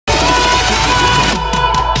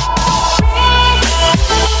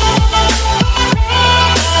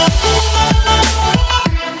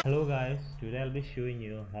be showing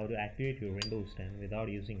you how to activate your Windows 10 without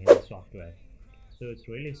using any software. So it's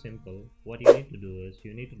really simple. What you need to do is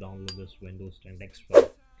you need to download this Windows 10 text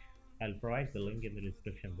file. I'll provide the link in the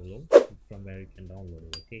description below from where you can download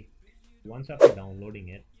it. Okay. Once after downloading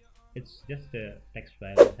it, it's just a text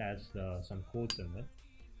file. It has some codes in it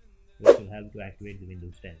which will help to activate the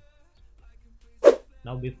Windows 10.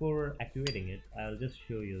 Now before activating it, I'll just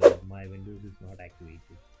show you that my Windows is not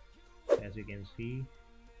activated. As you can see,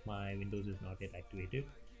 my Windows is not yet activated,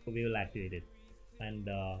 so we will activate it. And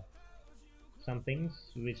some things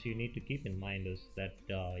which you need to keep in mind is that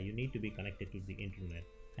you need to be connected to the internet,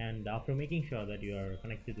 and after making sure that you are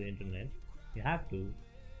connected to the internet, you have to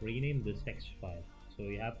rename this text file. So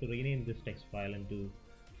you have to rename this text file into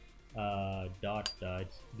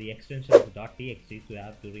it's the extension of .txt, so you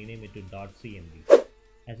have to rename it to .cmd.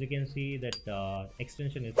 As you can see that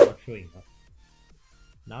extension is not showing up.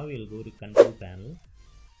 Now we'll go to control panel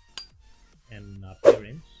and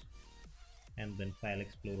appearance, and then file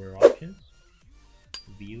explorer options,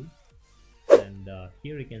 view, and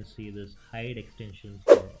here you can see this hide extensions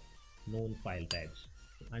for known file types.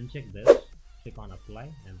 Uncheck this, click on apply,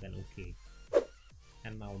 and then OK.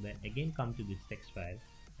 And now then again come to this text file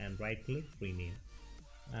and right click rename,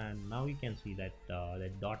 and now you can see that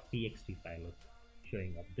that .txt file is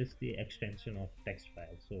showing up. This is the extension of text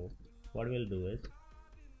file. So what we'll do is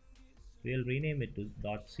we'll rename it to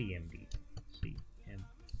 .cmd.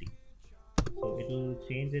 So it will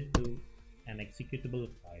change it to an executable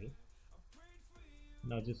file.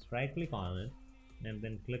 Now just right click on it and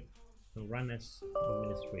then click run as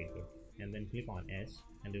administrator, and then click on S,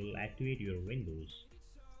 and it will activate your Windows.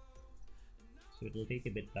 So it will take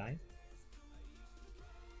a bit time.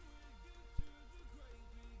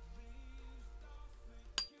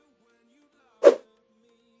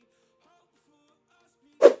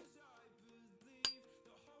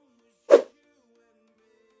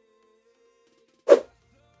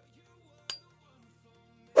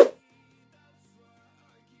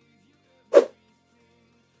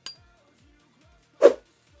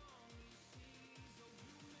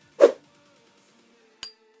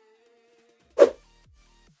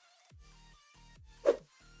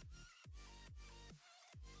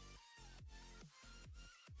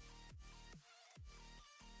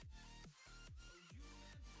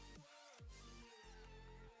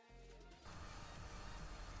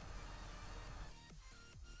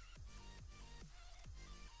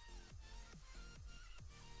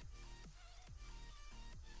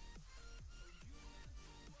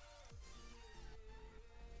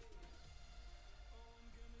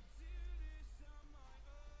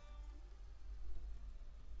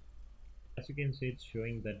 As you can see, it's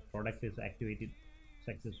showing that product is activated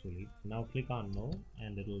successfully. Now click on no,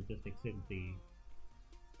 and it will just exit the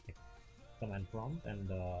command prompt. And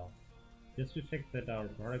just to check that our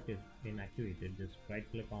product is been activated, just right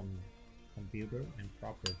click on computer and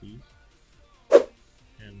properties,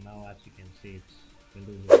 and now as you can see, it's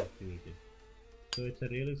Windows is activated. So it's a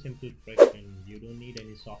really simple trick, and you don't need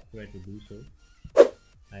any software to do so.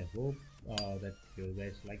 I hope that you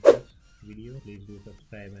guys like this video. Please do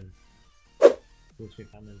subscribe and post your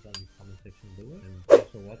comments on the comment section below, and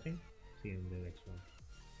thanks for watching. See you in the next one.